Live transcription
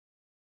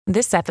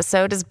This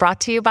episode is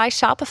brought to you by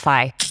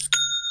Shopify.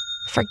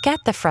 Forget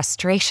the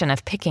frustration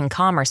of picking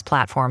commerce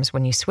platforms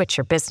when you switch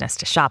your business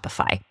to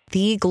Shopify,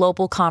 the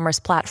global commerce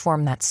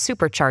platform that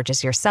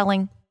supercharges your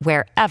selling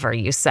wherever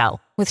you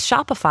sell. With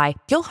Shopify,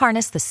 you'll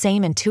harness the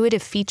same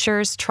intuitive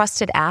features,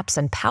 trusted apps,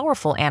 and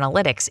powerful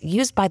analytics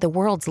used by the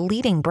world's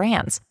leading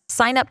brands.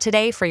 Sign up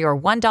today for your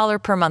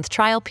 $1 per month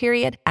trial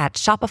period at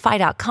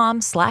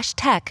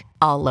shopify.com/tech,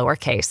 all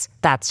lowercase.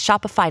 That's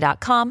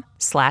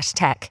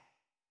shopify.com/tech.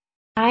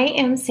 I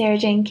am Sarah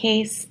Jane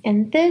Case,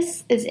 and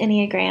this is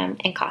Enneagram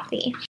and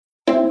Coffee.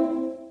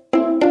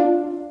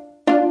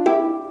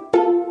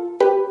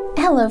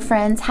 Hello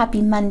friends,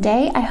 happy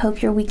Monday. I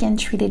hope your weekend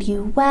treated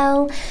you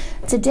well.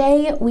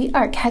 Today we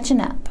are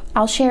catching up.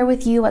 I'll share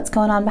with you what's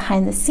going on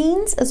behind the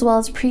scenes, as well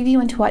as preview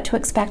into what to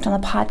expect on the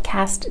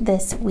podcast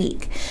this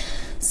week.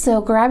 So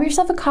grab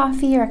yourself a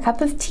coffee or a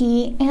cup of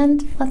tea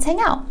and let's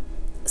hang out.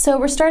 So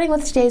we're starting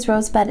with today's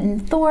Rosebud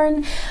and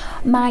Thorn.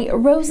 My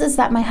rose is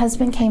that my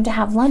husband came to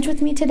have lunch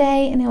with me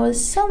today, and it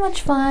was so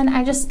much fun.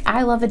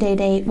 I love a day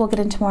date. We'll get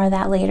into more of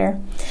that later.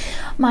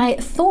 My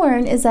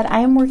thorn is that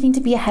I am working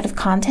to be ahead of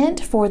content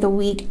for the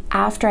week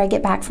after I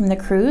get back from the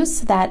cruise,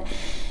 so that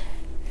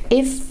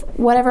if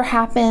whatever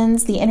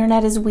happens, the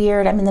internet is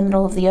weird, I'm in the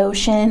middle of the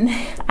ocean,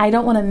 I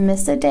don't want to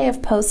miss a day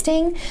of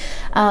posting.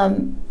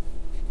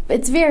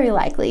 It's very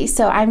likely,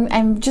 so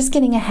I'm just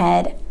getting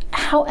ahead.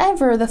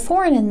 However, the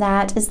thorn in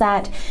that is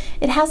that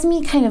it has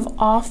me kind of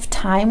off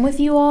time with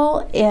you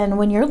all, and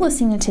when you're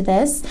listening to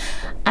this,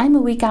 I'm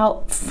a week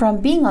out from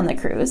being on the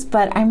cruise,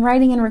 but I'm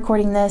writing and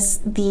recording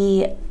this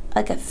 3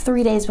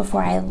 days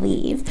before I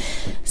leave.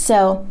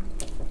 So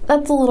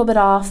that's a little bit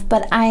off,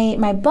 but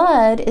my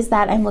bud is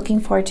that I'm looking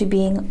forward to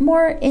being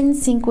more in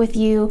sync with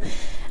you,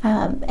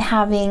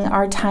 having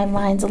our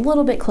timelines a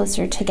little bit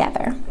closer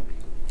together.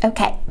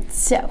 Okay,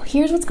 so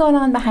here's what's going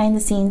on behind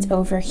the scenes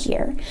over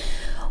here.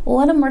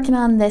 What I'm working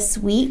on this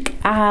week.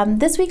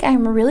 This week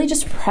I'm really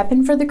just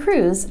prepping for the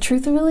cruise.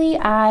 Truthfully,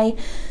 I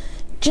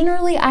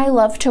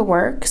love to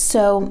work,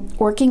 so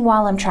working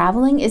while I'm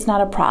traveling is not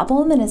a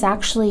problem and is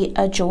actually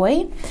a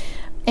joy.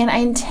 And I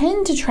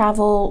intend to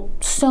travel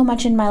so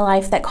much in my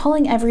life that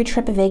calling every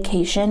trip a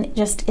vacation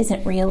just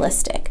isn't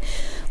realistic.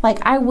 Like,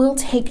 I will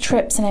take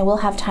trips and I will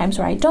have times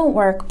where I don't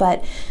work,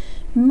 but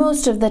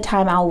most of the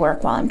time I'll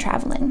work while I'm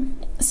traveling.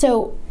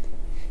 So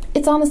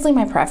it's honestly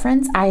my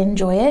preference. I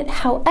enjoy it.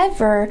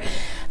 However,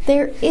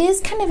 there is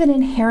kind of an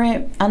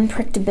inherent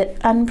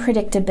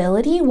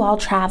unpredictability while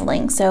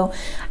traveling. So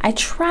I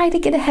try to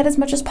get ahead as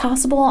much as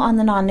possible on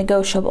the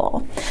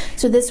non-negotiable.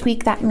 So this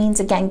week, that means,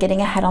 again, getting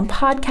ahead on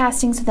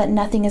podcasting so that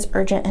nothing is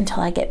urgent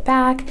until I get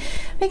back.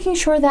 Making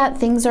sure that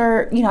things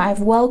are,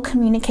 I've well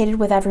communicated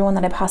with everyone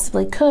that I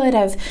possibly could.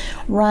 I've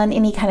run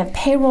any kind of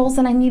payrolls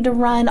that I need to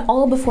run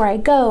all before I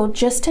go,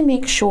 just to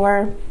make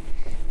sure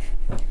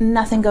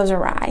nothing goes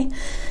awry.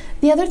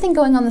 The other thing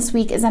going on this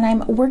week is that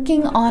I'm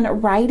working on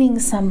writing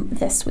some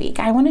this week.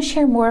 I want to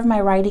share more of my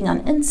writing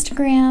on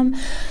Instagram,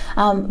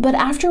 but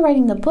after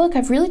writing the book,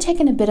 I've really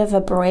taken a bit of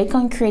a break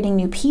on creating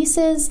new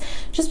pieces,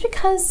 just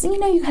because, you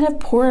kind of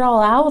pour it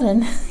all out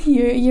and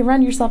you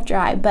run yourself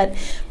dry. But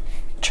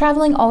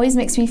traveling always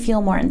makes me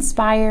feel more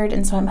inspired,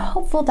 and so I'm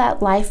hopeful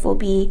that life will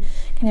be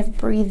kind of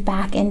breathed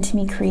back into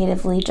me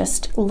creatively,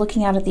 just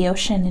looking out at the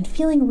ocean and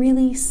feeling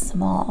really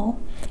small.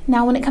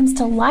 Now, when it comes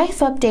to life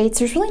updates,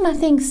 there's really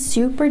nothing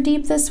super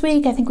deep this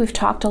week. I think we've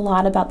talked a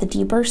lot about the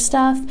deeper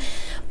stuff,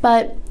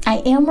 but I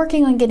am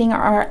working on getting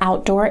our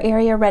outdoor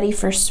area ready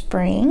for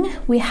spring.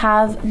 We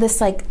have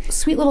this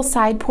sweet little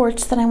side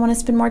porch that I want to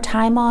spend more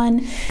time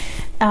on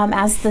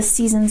as the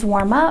seasons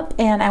warm up,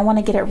 and I want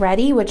to get it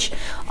ready, which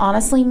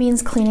honestly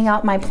means cleaning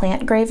out my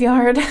plant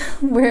graveyard.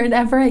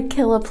 Whenever I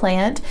kill a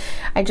plant,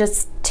 I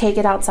just take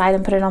it outside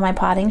and put it on my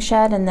potting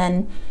shed and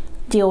then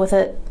deal with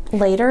it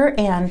later,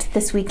 and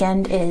this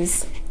weekend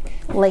is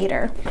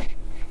later.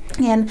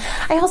 And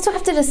I also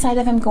have to decide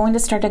if I'm going to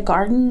start a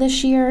garden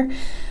this year.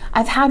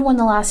 I've had one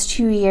the last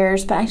 2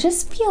 years, but I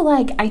just feel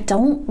like I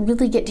don't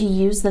really get to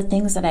use the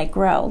things that I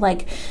grow.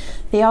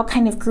 They all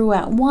kind of grew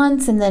at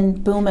once, and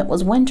then boom, it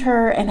was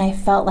winter, and I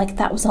felt like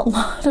that was a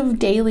lot of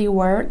daily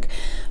work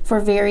for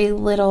very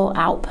little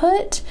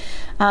output.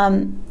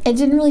 It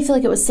didn't really feel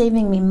like it was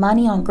saving me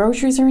money on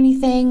groceries or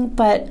anything,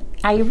 but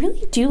I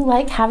really do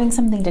like having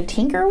something to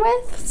tinker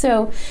with,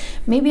 so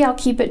maybe I'll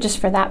keep it just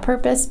for that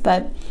purpose,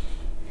 but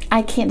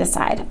I can't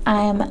decide.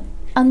 I'm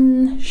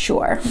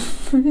unsure.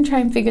 I'm going to try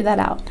and figure that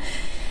out.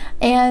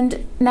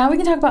 And now we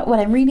can talk about what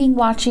I'm reading,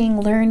 watching,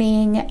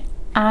 learning.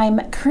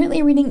 I'm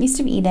currently reading East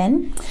of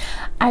Eden.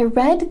 I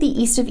read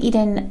the East of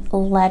Eden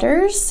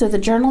letters, so the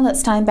journal that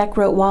Steinbeck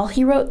wrote while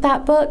he wrote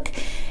that book,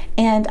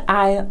 and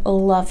I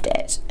loved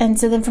it. And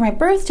so then for my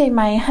birthday,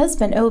 my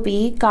husband,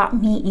 Obi, got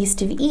me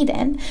East of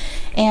Eden,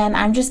 and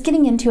I'm just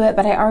getting into it,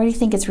 but I already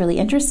think it's really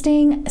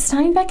interesting.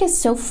 Steinbeck is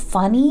so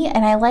funny,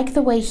 and I like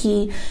the way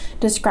he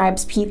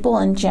describes people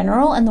in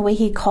general and the way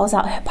he calls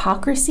out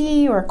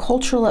hypocrisy or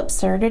cultural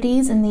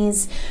absurdities in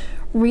these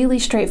really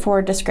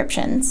straightforward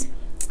descriptions.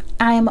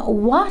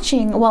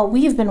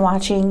 we've been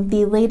watching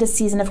the latest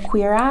season of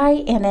Queer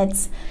Eye, and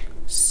it's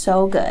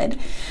so good.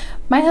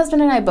 My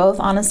husband and I both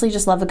honestly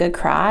just love a good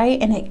cry,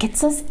 and it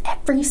gets us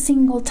every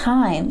single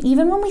time,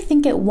 even when we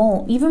think it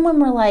won't, even when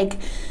we're like,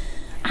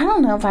 I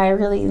don't know if I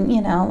really,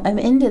 I'm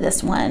into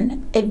this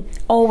one. It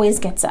always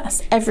gets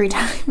us every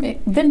time.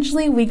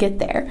 Eventually we get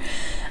there.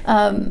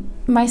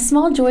 My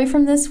small joy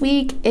from this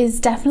week is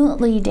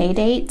definitely day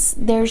dates.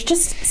 There's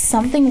just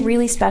something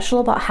really special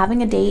about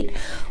having a date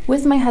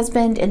with my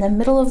husband in the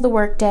middle of the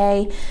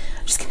workday.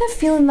 Just kind of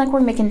feeling like we're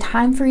making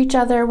time for each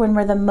other when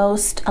we're the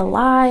most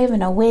alive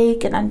and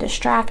awake and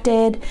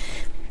undistracted.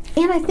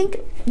 And I think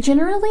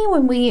generally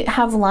when we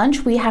have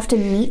lunch, we have to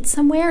meet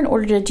somewhere in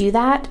order to do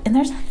that. And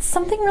there's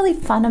something really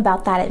fun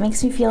about that. It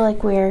makes me feel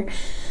like we're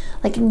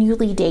like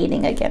newly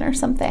dating again or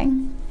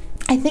something.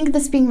 I think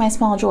this being my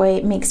small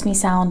joy makes me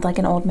sound like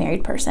an old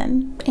married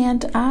person,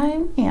 and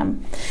I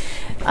am.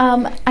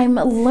 I'm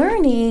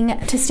learning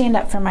to stand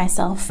up for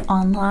myself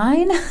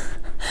online.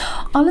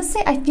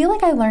 Honestly, I feel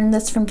like I learned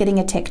this from getting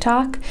a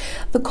TikTok.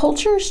 The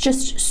culture is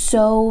just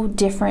so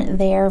different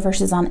there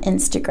versus on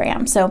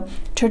Instagram. So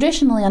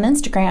traditionally on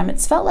Instagram,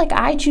 it's felt like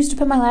I choose to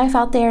put my life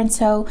out there, and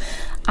so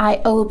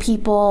I owe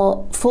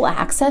people full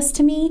access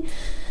to me.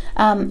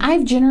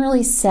 I've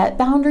generally set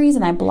boundaries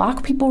and I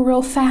block people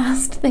real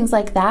fast, things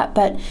like that.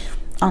 But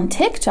on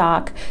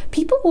TikTok,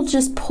 people will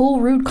just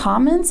pull rude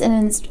comments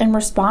and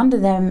respond to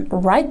them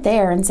right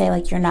there and say,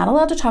 like, you're not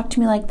allowed to talk to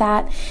me like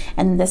that,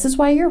 and this is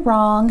why you're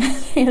wrong.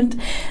 And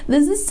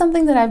this is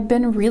something that I've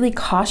been really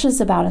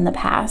cautious about in the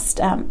past.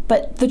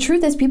 But the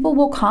truth is, people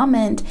will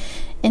comment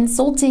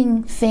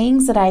insulting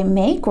things that I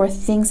make or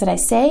things that I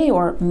say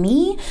or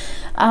me,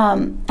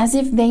 as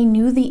if they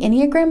knew the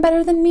Enneagram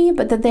better than me,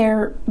 but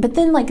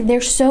then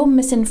they're so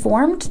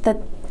misinformed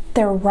that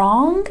they're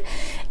wrong,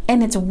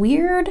 and it's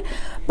weird.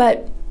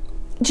 But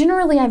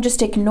generally I've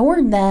just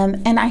ignored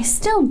them, and I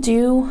still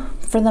do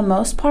for the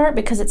most part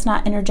because it's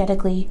not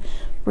energetically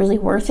really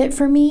worth it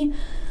for me.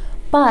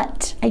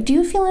 But I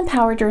do feel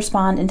empowered to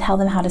respond and tell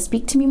them how to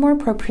speak to me more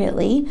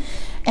appropriately.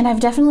 And I've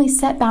definitely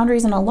set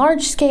boundaries on a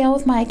large scale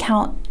with my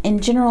account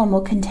in general, and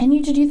will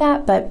continue to do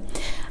that. But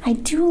I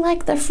do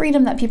like the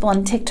freedom that people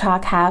on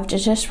TikTok have to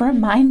just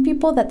remind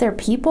people that they're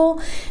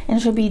people and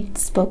should be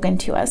spoken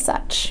to as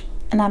such.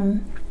 And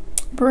I'm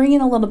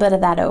bringing a little bit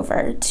of that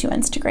over to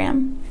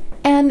Instagram.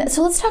 And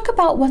so let's talk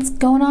about what's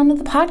going on with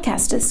the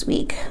podcast this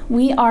week.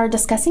 We are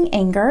discussing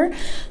anger.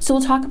 So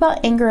we'll talk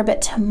about anger a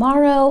bit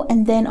tomorrow.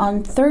 And then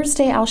on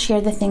Thursday, I'll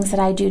share the things that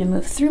I do to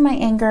move through my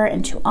anger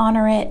and to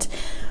honor it.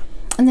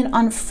 And then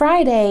on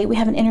Friday, we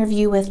have an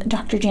interview with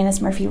Dr.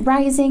 Janice Murphy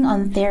Rising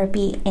on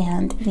therapy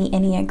and the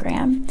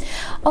Enneagram.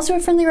 Also, a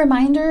friendly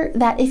reminder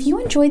that if you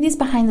enjoy these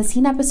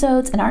behind-the-scene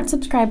episodes and aren't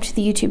subscribed to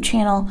the YouTube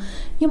channel,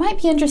 you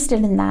might be interested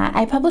in that.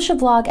 I publish a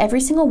vlog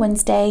every single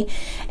Wednesday,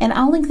 and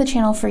I'll link the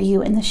channel for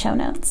you in the show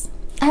notes.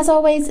 As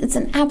always, it's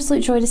an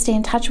absolute joy to stay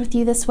in touch with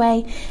you this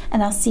way,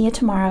 and I'll see you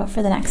tomorrow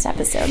for the next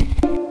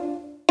episode.